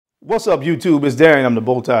What's up, YouTube? It's Darren. I'm the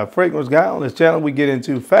Bowtie Fragrance Guy. On this channel, we get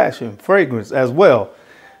into fashion, fragrance, as well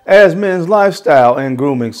as men's lifestyle and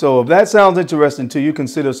grooming. So if that sounds interesting to you,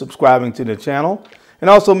 consider subscribing to the channel.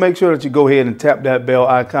 And also make sure that you go ahead and tap that bell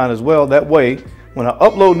icon as well. That way, when I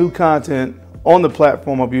upload new content on the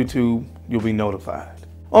platform of YouTube, you'll be notified.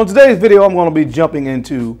 On today's video, I'm going to be jumping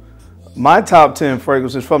into my top 10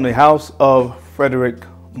 fragrances from the house of Frederic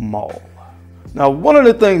Malle. Now, one of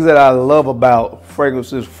the things that I love about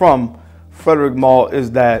fragrances from Frederic Malle is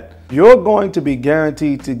that you're going to be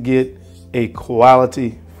guaranteed to get a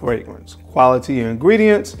quality fragrance, quality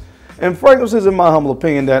ingredients, and fragrances, in my humble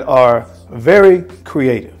opinion, that are very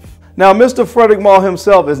creative. Now, Mr. Frederic Malle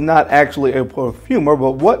himself is not actually a perfumer,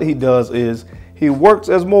 but what he does is he works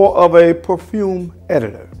as more of a perfume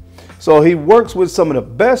editor. So he works with some of the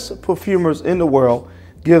best perfumers in the world,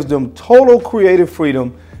 gives them total creative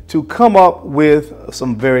freedom to come up with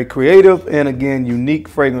some very creative and, again, unique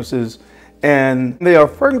fragrances. And they are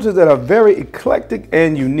fragrances that are very eclectic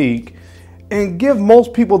and unique and give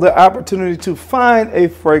most people the opportunity to find a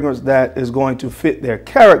fragrance that is going to fit their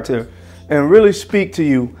character and really speak to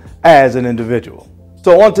you as an individual.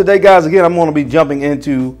 So on today, guys, again, I'm going to be jumping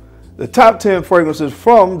into the top 10 fragrances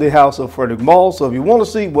from the house of Frederic Malle. So if you want to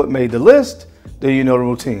see what made the list, then you know the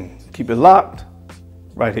routine. Keep it locked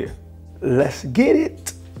right here. Let's get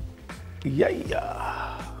it.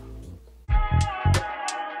 Yeah.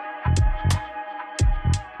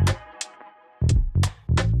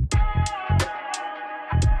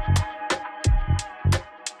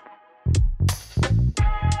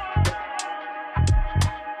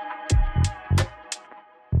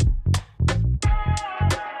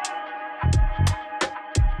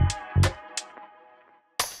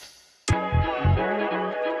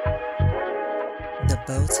 The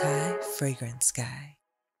Bowtie Fragrance Guy.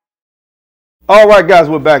 All right, guys,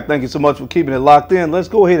 we're back. Thank you so much for keeping it locked in. Let's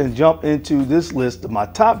go ahead and jump into this list of my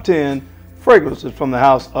top 10 fragrances from the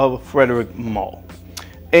house of Frederic Malle.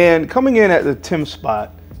 And coming in at the 10th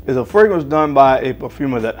spot is a fragrance done by a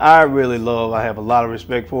perfumer that I really love. I have a lot of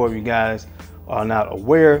respect for. If you guys are not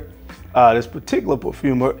aware, this particular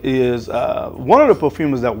perfumer is one of the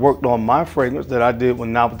perfumers that worked on my fragrance that I did with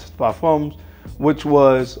Novelty Parfums, which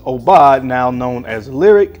was Obad, now known as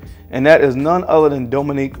Lyric, and that is none other than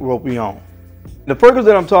Dominique Ropion. The fragrance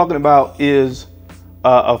that I'm talking about is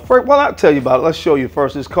a fragrance. Well, I'll tell you about it. Let's show you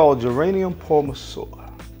first. It's called Geranium Pour Monsieur.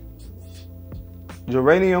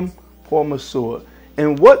 Geranium Pour Monsieur.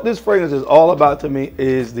 And what this fragrance is all about to me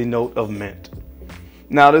is the note of mint.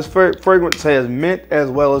 Now, this fragrance has mint as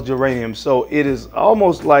well as geranium, so it is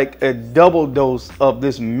almost like a double dose of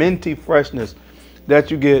this minty freshness that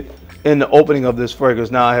you get in the opening of this fragrance.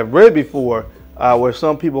 Now, I have read before where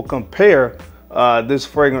some people compare this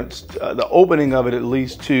fragrance, the opening of it at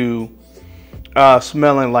least, to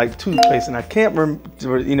smelling like toothpaste, and I can't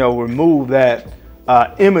remove that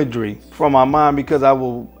imagery from my mind, because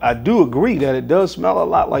I do agree that it does smell a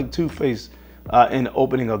lot like toothpaste in the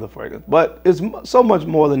opening of the fragrance, but it's so much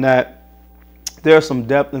more than that. There's some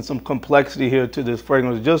depth and some complexity here to this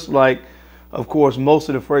fragrance, just like, of course, most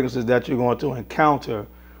of the fragrances that you're going to encounter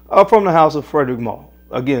are from the house of Frederic Malle.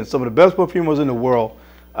 Again, some of the best perfumers in the world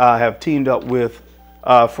have teamed up with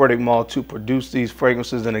Frederic Malle to produce these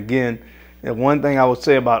fragrances. And again, one thing I would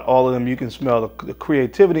say about all of them, you can smell the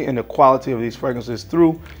creativity and the quality of these fragrances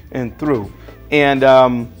through and through. And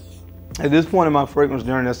at this point in my fragrance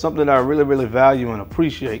journey, that's something that I really, really value and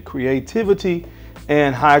appreciate: creativity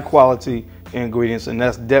and high quality ingredients. And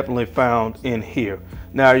that's definitely found in here.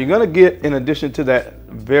 Now, you're going to get, in addition to that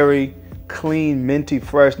very clean, minty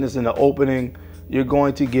freshness in the opening, you're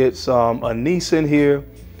going to get some anise in here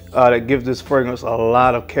that gives this fragrance a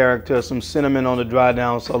lot of character, some cinnamon on the dry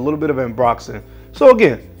down, so a little bit of ambroxan. So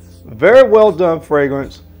again, very well done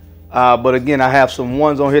fragrance. But again, I have some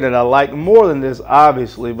ones on here that I like more than this,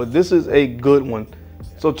 obviously, but this is a good one.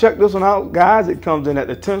 So check this one out, guys. It comes in at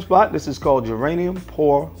the 10th spot. This is called Geranium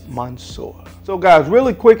Pour Monsieur. So guys,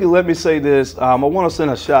 really quickly, let me say this. I want to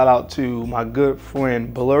send a shout out to my good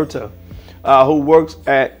friend Berta, who works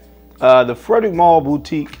at the Frederic Malle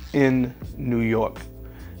boutique in New York.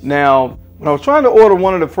 Now, when I was trying to order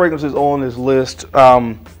one of the fragrances on this list,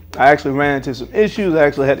 I actually ran into some issues. I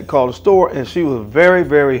actually had to call the store, and she was very,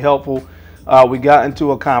 very helpful. We got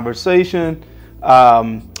into a conversation. I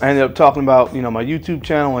ended up talking about, my YouTube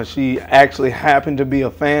channel, and she actually happened to be a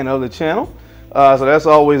fan of the channel. So that's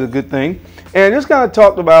always a good thing. And just kind of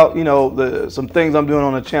talked about, some things I'm doing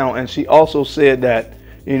on the channel. And she also said that,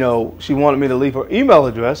 she wanted me to leave her email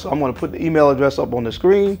address. So I'm going to put the email address up on the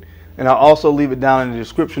screen, and I'll also leave it down in the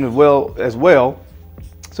description as well.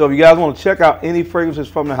 So if you guys want to check out any fragrances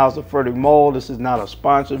from the house of Frederic Malle, this is not a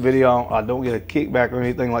sponsored video. I don't get a kickback or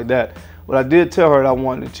anything like that. But I did tell her that I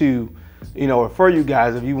wanted to, refer you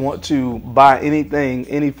guys, if you want to buy anything,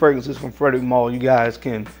 any fragrances from Frederic Malle, you guys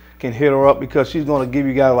can hit her up, because she's going to give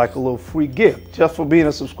you guys like a little free gift just for being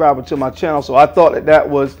a subscriber to my channel. So I thought that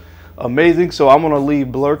was amazing. So I'm going to leave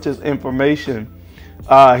Blurta's information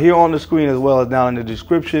here on the screen, as well as down in the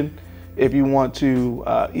description. If you want to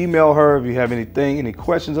email her, if you have any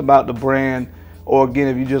questions about the brand, or again,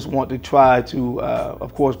 if you just want to try to,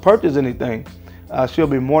 of course, purchase anything, she'll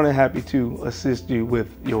be more than happy to assist you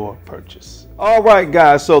with your purchase. All right,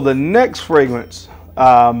 guys, so the next fragrance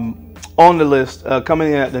on the list, coming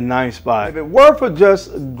in at the 9th spot. If it were for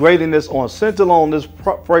just grading this on scent alone, this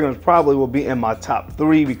fragrance probably will be in my top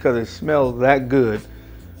 3 because it smells that good.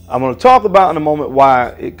 I'm going to talk about in a moment why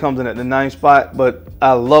it comes in at the 9th spot, but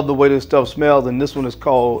I love the way this stuff smells, and this one is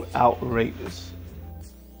called Outrageous.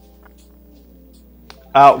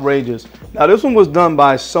 Outrageous. Now, this one was done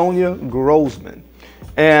by Sonia Grossman,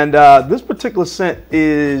 and this particular scent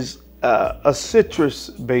is a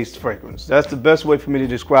citrus-based fragrance. That's the best way for me to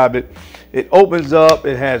describe it. It opens up.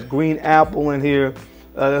 It has green apple in here.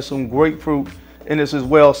 There's some grapefruit in this as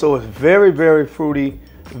well, so it's very, very fruity,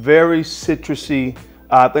 very citrusy.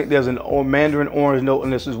 I think there's a mandarin orange note in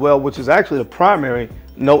this as well, which is actually the primary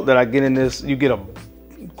note that I get in this. You get a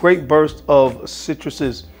great burst of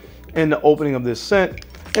citruses in the opening of this scent.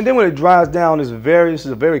 And then when it dries down, this is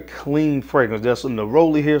a very clean fragrance. There's some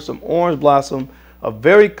neroli here, some orange blossom, a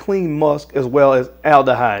very clean musk, as well as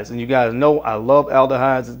aldehydes. And you guys know I love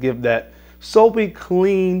aldehydes. It gives that soapy,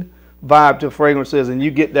 clean vibe to fragrances, and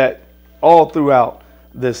you get that all throughout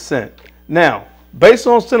this scent. Now, based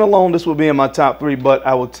on scent alone, this will be in my top 3, but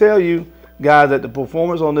I will tell you guys that the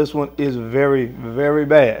performance on this one is very, very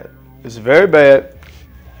bad. It's very bad.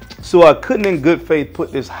 So I couldn't in good faith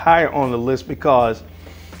put this higher on the list, because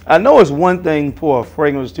I know it's one thing for a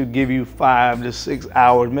fragrance to give you 5 to 6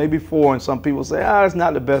 hours, maybe 4, and some people say, it's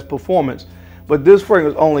not the best performance. But this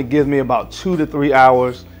fragrance only gives me about 2 to 3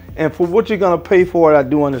 hours. And for what you're gonna pay for it, I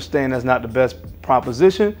do understand that's not the best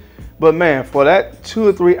proposition. But man, for that 2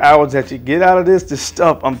 or 3 hours that you get out of this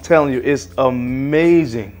stuff, I'm telling you, it's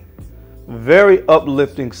amazing. Very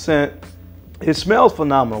uplifting scent. It smells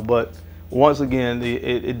phenomenal, but once again,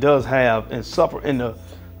 it does have and suffer in the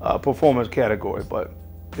performance category, but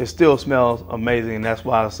it still smells amazing, and that's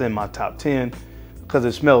why it's in my top 10, because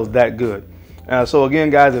it smells that good. So again,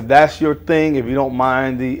 guys, if that's your thing, if you don't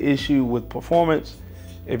mind the issue with performance,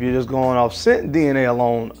 if you're just going off scent DNA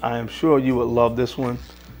alone, I am sure you would love this one.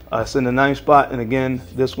 It's in the 9th spot, and again,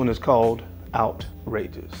 this one is called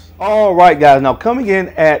Outrageous. All right, guys, now coming in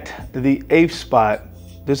at the 8th spot,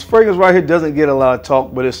 this fragrance right here doesn't get a lot of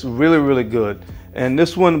talk, but it's really, really good. And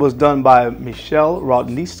this one was done by Michelle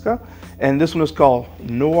Rodniska, and this one is called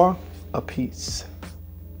Noir Apis.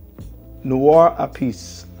 Noir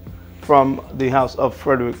Apis, from the house of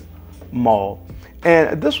Frederic Malle.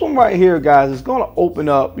 And this one right here, guys, is going to open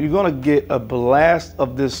up. You're going to get a blast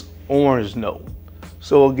of this orange note.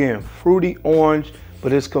 So again, fruity orange,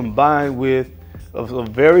 but it's combined with a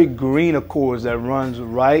very green accords that runs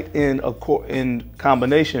right in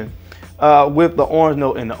combination with the orange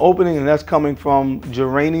note in the opening, and that's coming from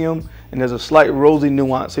geranium, and there's a slight rosy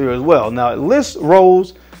nuance here as well. Now it lists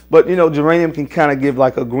rose, but geranium can kind of give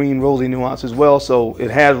like a green rosy nuance as well, so it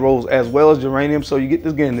has rose as well as geranium. So you get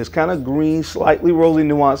this, again, this kind of green, slightly rosy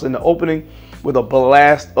nuance in the opening with a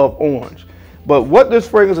blast of orange. But what this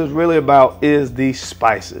fragrance is really about is the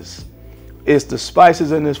spices. It's the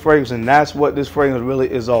spices in this fragrance, and that's what this fragrance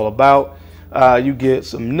really is all about. You get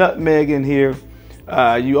some nutmeg in here.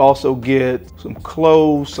 You also get some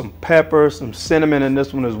cloves, some pepper, some cinnamon in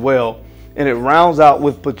this one as well. And it rounds out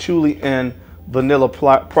with patchouli and vanilla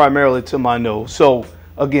primarily to my nose. So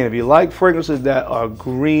again, if you like fragrances that are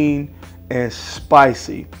green and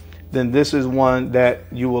spicy, then this is one that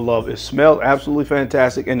you will love. It smells absolutely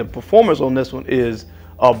fantastic, and the performance on this one is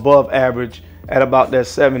above average at about that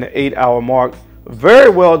 7 to 8 hour mark. Very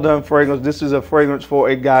well done fragrance. This is a fragrance for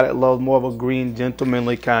a guy that loves more of a green,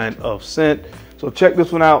 gentlemanly kind of scent. So check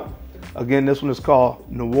this one out. Again, this one is called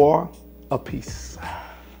Noir Apis.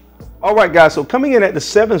 All right, guys, so coming in at the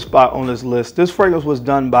 7th spot on this list, this fragrance was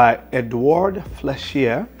done by Edouard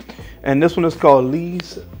Flechier, and this one is called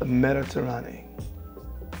Les Mediterranean.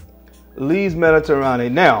 Les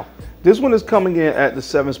Mediterranean. Now, this one is coming in at the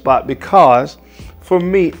 7th spot because, for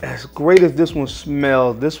me, as great as this one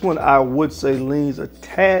smells, this one I would say leans a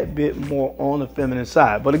tad bit more on the feminine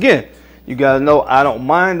side. But again, you guys know I don't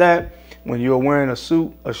mind that. When you're wearing a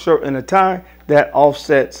suit, a shirt, and a tie, that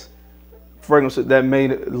offsets fragrances that may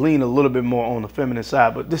lean a little bit more on the feminine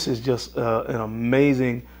side, but this is just an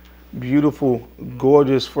amazing, beautiful,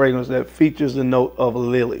 gorgeous fragrance that features the note of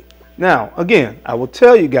lily. Now, again, I will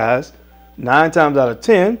tell you guys, 9 times out of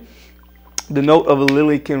 10, the note of a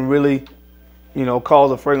lily can really, you know,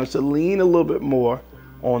 cause a fragrance to lean a little bit more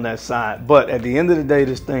on that side. But at the end of the day,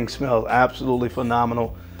 this thing smells absolutely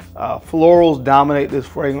phenomenal. Florals dominate this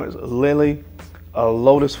fragrance: lily,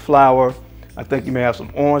 lotus flower. I think you may have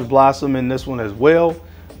some orange blossom in this one as well.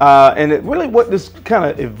 And it really, what this kind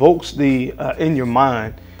of evokes in your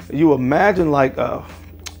mind, you imagine like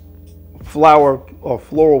flower or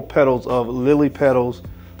floral petals of lily petals,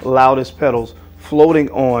 lotus petals, floating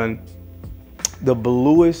on the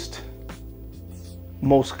bluest,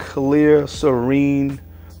 most clear, serene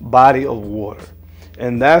body of water.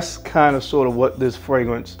 And that's kind of sort of what this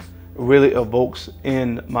fragrance really evokes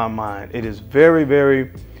in my mind. It is very,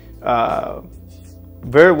 very,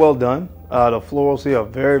 very well done. The florals here are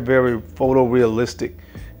very, very photorealistic.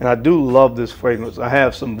 And I do love this fragrance. I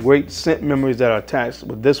have some great scent memories that are attached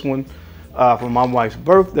with this one from my wife's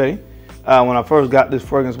birthday. When I first got this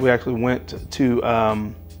fragrance, we actually went to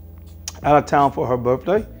out of town for her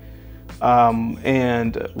birthday.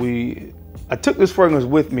 I took this fragrance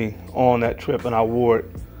with me on that trip, and I wore it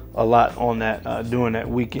a lot on that during that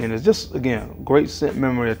weekend. It's just, again, great scent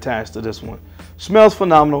memory attached to this one. Smells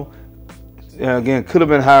phenomenal. Again, could have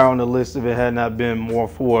been higher on the list if it had not been more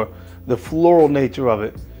for the floral nature of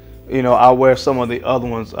it. You know, I'll wear some of the other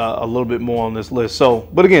ones a little bit more on this list. So,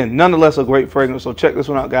 but again, nonetheless, a great fragrance. So check this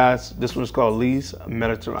one out, guys. This one is called Lise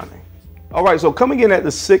Mediterranee. All right, so coming in at the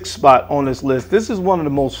 6th spot on this list, this is one of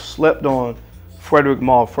the most slept on Frederic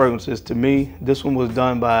Malle fragrances to me. This one was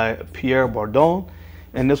done by Pierre Bourdon,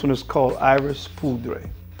 and this one is called Iris Poudre.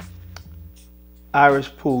 Iris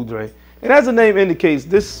Poudre. And as the name indicates,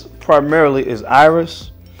 this primarily is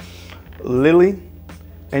iris, lily,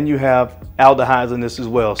 and you have aldehydes in this as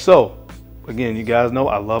well. So, again, you guys know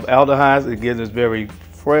I love aldehydes. It gives this very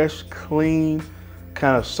fresh, clean,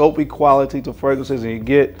 kind of soapy quality to fragrances, and you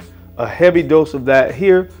get a heavy dose of that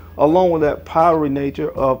here, along with that powdery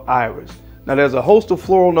nature of iris. Now, there's a host of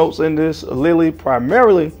floral notes in this: lily,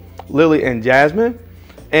 primarily lily and jasmine,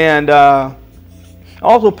 and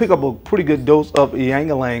also pick up a pretty good dose of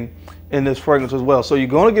ylang-ylang in this fragrance as well. So you're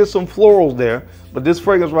going to get some florals there, but this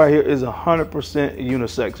fragrance right here is 100%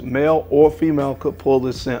 unisex. Male or female could pull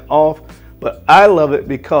this scent off, but I love it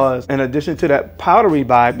because in addition to that powdery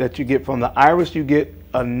vibe that you get from the iris, you get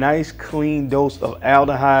a nice clean dose of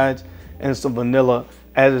aldehydes and some vanilla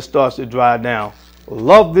as it starts to dry down.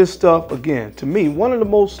 Love this stuff. Again, to me, one of the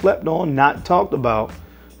most slept on, not talked about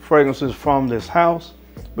fragrances from this house.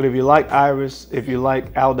 But if you like iris, if you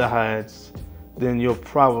like aldehydes, then you'll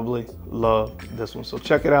probably love this one. So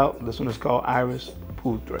check it out. This one is called Iris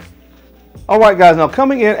Poudre. All right, guys, now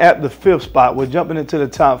coming in at the 5th spot, we're jumping into the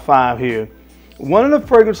top 5 here. One of the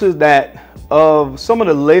fragrances that, of some of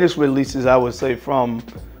the latest releases, I would say, from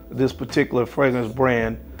this particular fragrance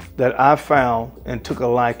brand that I found and took a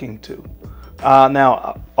liking to.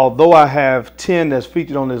 Now, although I have 10 that's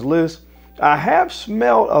featured on this list, I have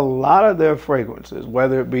smelled a lot of their fragrances,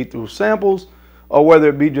 whether it be through samples or whether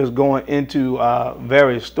it be just going into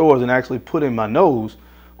various stores and actually putting my nose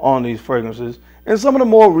on these fragrances. And some of the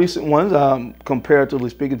more recent ones, comparatively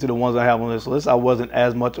speaking to the ones I have on this list, I wasn't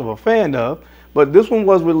as much of a fan of. But this one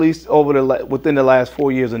was released within the last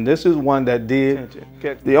 4 years, and this is one that did.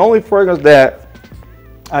 The only fragrance that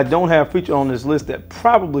I don't have featured on this list that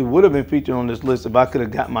probably would have been featured on this list if I could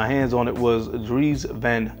have got my hands on it was Dries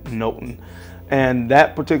Van Noten. And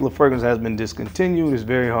that particular fragrance has been discontinued. It's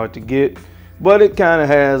very hard to get, but it kind of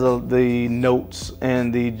has the notes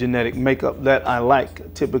and the genetic makeup that I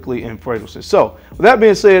like typically in fragrances. So with that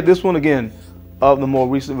being said, this one, again, of the more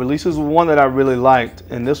recent releases, one that I really liked,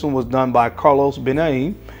 and this one was done by Carlos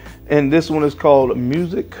Benaim, and this one is called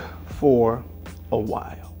Music for a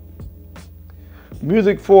While.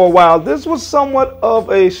 Music for a While. This was somewhat of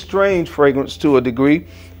a strange fragrance to a degree,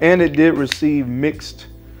 and it did receive mixed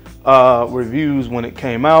reviews when it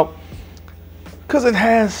came out, because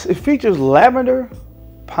it features lavender,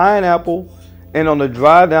 pineapple, and on the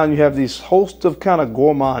dry down you have these host of kind of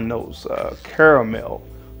gourmand notes, caramel,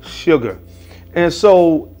 sugar. And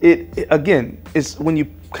so again, it's when you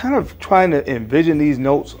kind of trying to envision these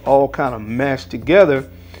notes all kind of mashed together,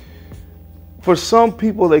 for some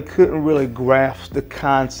people they couldn't really grasp the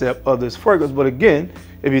concept of this fragrance. But again,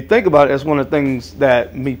 if you think about it, that's one of the things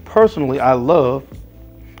that me personally I love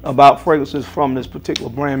about fragrances from this particular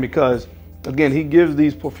brand, because again, he gives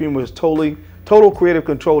these perfumers total creative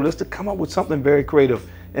control just to come up with something very creative,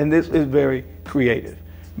 and this is very creative.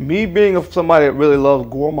 Me being somebody that really loves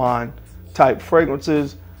gourmand type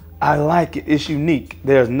fragrances, I like it. It's unique.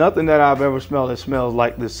 There's nothing that I've ever smelled that smells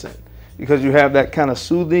like this scent, because you have that kind of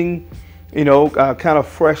soothing, you know, kind of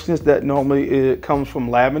freshness that normally it comes from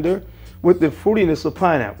lavender with the fruitiness of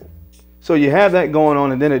pineapple. So you have that going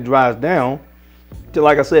on, and then it dries down to,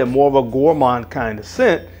 like I said, more of a gourmand kind of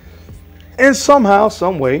scent. And somehow,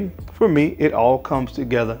 some way, for me, it all comes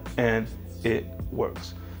together and it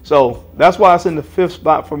works. So that's why it's in the 5th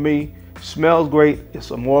spot for me. Smells great.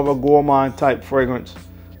 It's a more of a gourmand type fragrance.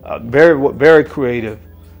 Very creative.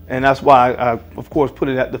 And that's why I, of course, put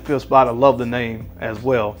it at the 5th spot. I love the name as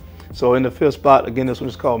well. So in the 5th spot, again, this one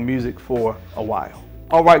is called Music for a While.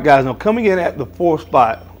 All right, guys, now coming in at the 4th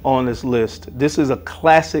spot on this list, this is a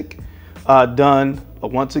classic done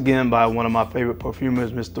once again by one of my favorite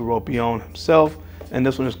perfumers, Mr. Ropion himself. And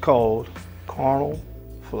this one is called Carnal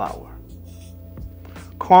Flower.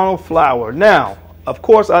 Carnal Flower. Now, of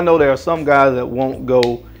course, I know there are some guys that won't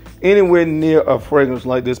go anywhere near a fragrance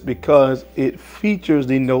like this because it features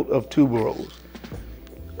the note of tuberose.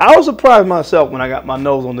 I was surprised myself when I got my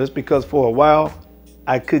nose on this, because for a while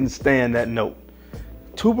I couldn't stand that note.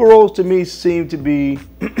 Tuberose to me seemed to be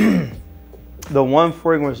the one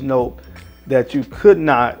fragrance note that you could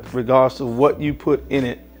not, regardless of what you put in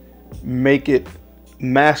it, make it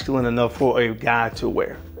masculine enough for a guy to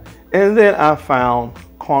wear. And then I found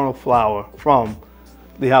Carnal Flower from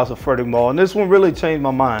the house of Frederic Malle, and this one really changed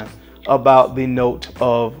my mind about the note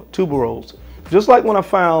of tuberose. Just like when I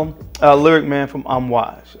found Lyric Man from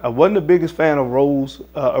Amouage. I wasn't the biggest fan of Rose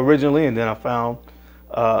originally, and then I found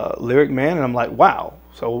Lyric Man, and I'm like, wow.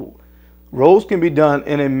 So Rose can be done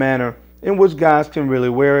in a manner in which guys can really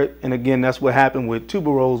wear it. And again, that's what happened with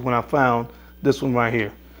tuberose when I found this one right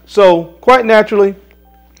here. So quite naturally,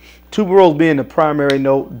 tuberose being the primary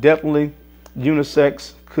note, definitely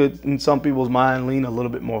unisex, could in some people's mind lean a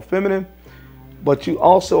little bit more feminine. But you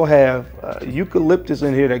also have eucalyptus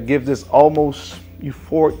in here that gives this almost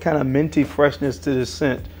euphoric kind of minty freshness to this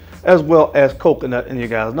scent, as well as coconut. And you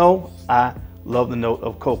guys know I love the note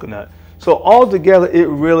of coconut. So all together, it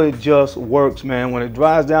really just works, man. When it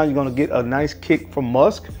dries down, you're going to get a nice kick from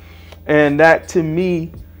musk. And that, to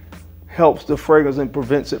me, helps the fragrance and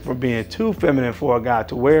prevents it from being too feminine for a guy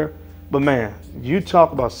to wear. But man, you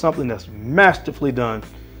talk about something that's masterfully done.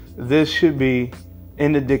 This should be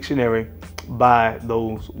in the dictionary by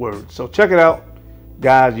those words. So check it out,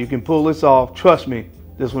 guys. You can pull this off. Trust me,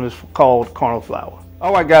 this one is called Carnal Flower.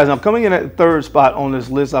 All right, guys, I'm coming in at the 3rd spot on this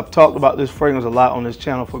list. I've talked about this fragrance a lot on this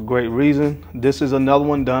channel for great reason. This is another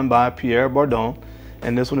one done by Pierre Bourdon,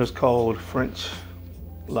 and this one is called French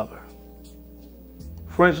Lover.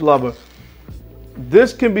 French Lover.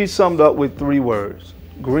 This can be summed up with 3 words: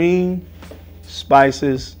 green,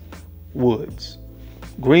 spices, woods.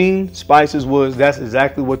 Green, spices, woods. That's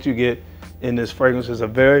exactly what you get in this fragrance. It's a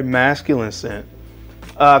very masculine scent.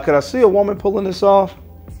 Could I see a woman pulling this off?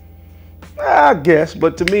 I guess,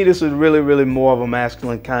 but to me, this is really more of a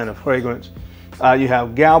masculine kind of fragrance. You have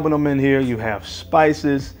galbanum in here, you have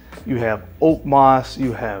spices, you have oak moss,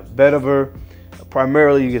 you have vetiver.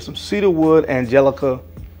 Primarily, you get some cedar wood, angelica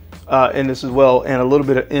in this as well, and a little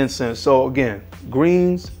bit of incense. So again,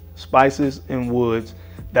 greens, spices, and woods.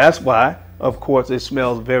 That's why, of course, it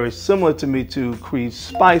smells very similar to me to Creed's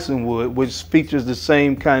Spice and Wood, which features the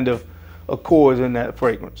same kind of accords in that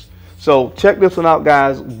fragrance. So check this one out,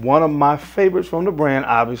 guys. One of my favorites from the brand,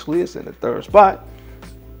 obviously, it's in the 3rd spot.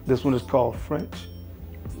 This one is called French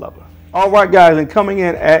Lover. All right, guys, and coming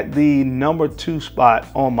in at the number 2 spot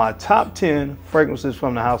on my top 10 fragrances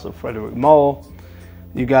from the house of Frederic Malle.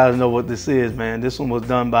 You guys know what this is, man. This one was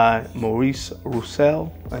done by Maurice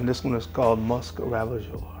Roussel, and this one is called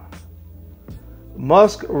Muscravageur.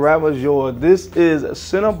 Muscravageur. This is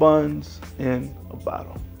Cinnabons in a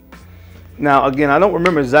bottle. Now, again, I don't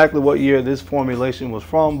remember exactly what year this formulation was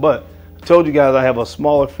from, but I told you guys I have a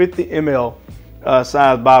smaller 50 ml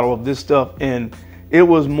size bottle of this stuff, and it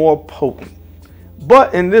was more potent.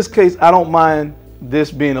 But in this case, I don't mind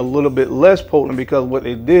this being a little bit less potent, because what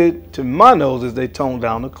they did to my nose is they toned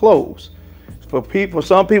down the cloves. For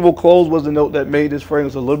some people, cloves was the note that made this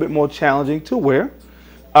fragrance a little bit more challenging to wear.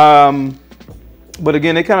 But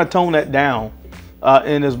again, they kind of toned that down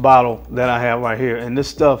in this bottle that I have right here. And this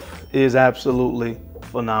stuff is absolutely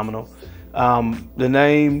phenomenal. The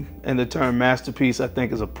name and the term masterpiece, I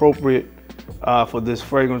think, is appropriate for this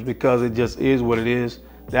fragrance, because it just is what it is.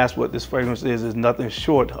 That's what this fragrance is nothing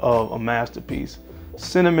short of a masterpiece.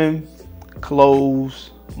 Cinnamon,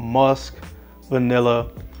 cloves, musk, vanilla,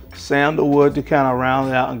 sandalwood to kind of round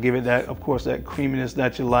it out and give it that, of course, that creaminess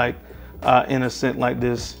that you like in a scent like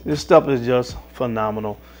this. This stuff is just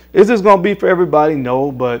phenomenal. Is this going to be for everybody?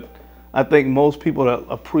 No, but I think most people that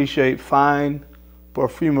appreciate fine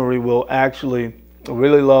perfumery will actually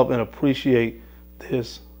really love and appreciate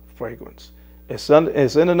this fragrance. It's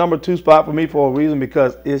in the number 2 spot for me for a reason,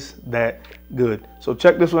 because it's that good. So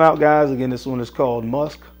check this one out, guys. Again, this one is called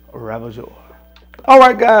Muscravageur. All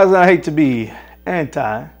right, guys, I hate to be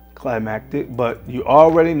anticlimactic, but you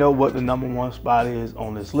already know what the number 1 spot is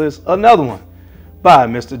on this list. Another one by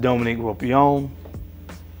Mr. Dominique Ropion,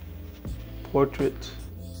 Portrait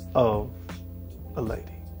of a Lady.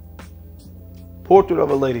 Portrait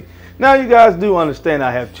of a Lady. Now, you guys do understand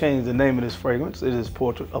I have changed the name of this fragrance. It is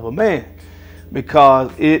Portrait of a Man,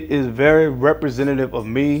 because it is very representative of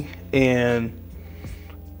me and,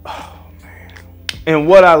 oh man, and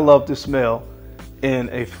what I love to smell in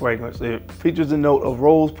a fragrance. It features a note of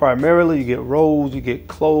rose primarily. You get rose, you get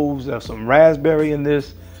cloves, there's some raspberry in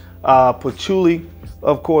this, patchouli,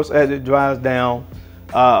 of course, as it dries down,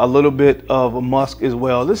 a little bit of a musk as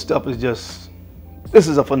well. This stuff is just, this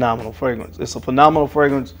is a phenomenal fragrance. It's a phenomenal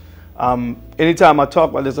fragrance. Anytime I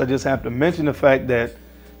talk about this, I just have to mention the fact that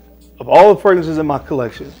of all the fragrances in my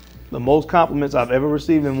collection, the most compliments I've ever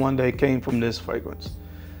received in one day came from this fragrance.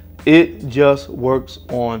 It just works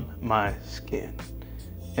on my skin.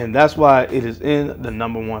 And that's why it is in the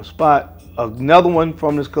number 1 spot. Another one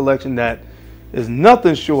from this collection that is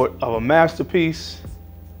nothing short of a masterpiece.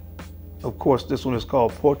 Of course, this one is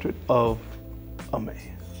called Portrait of a Man.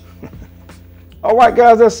 All right,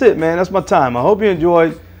 guys, that's it, man. That's my time. I hope you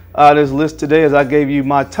enjoyed this list today, as I gave you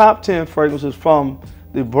my top 10 fragrances from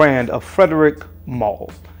the brand of Frederic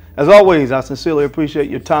Malle. As always, I sincerely appreciate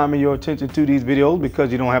your time and your attention to these videos,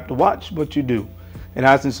 because you don't have to watch, but you do. And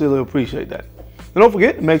I sincerely appreciate that. And don't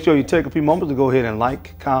forget to make sure you take a few moments to go ahead and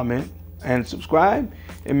like, comment, and subscribe.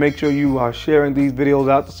 And make sure you are sharing these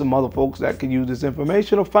videos out to some other folks that can use this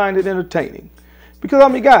information or find it entertaining. Because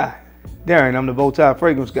I'm your guy, Darren. I'm the bow tie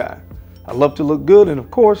fragrance guy. I love to look good, and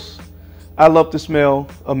of course, I love to smell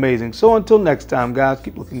amazing. So until next time, guys,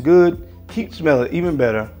 keep looking good, keep smelling even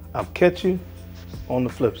better. I'll catch you on the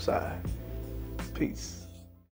flip side. Peace.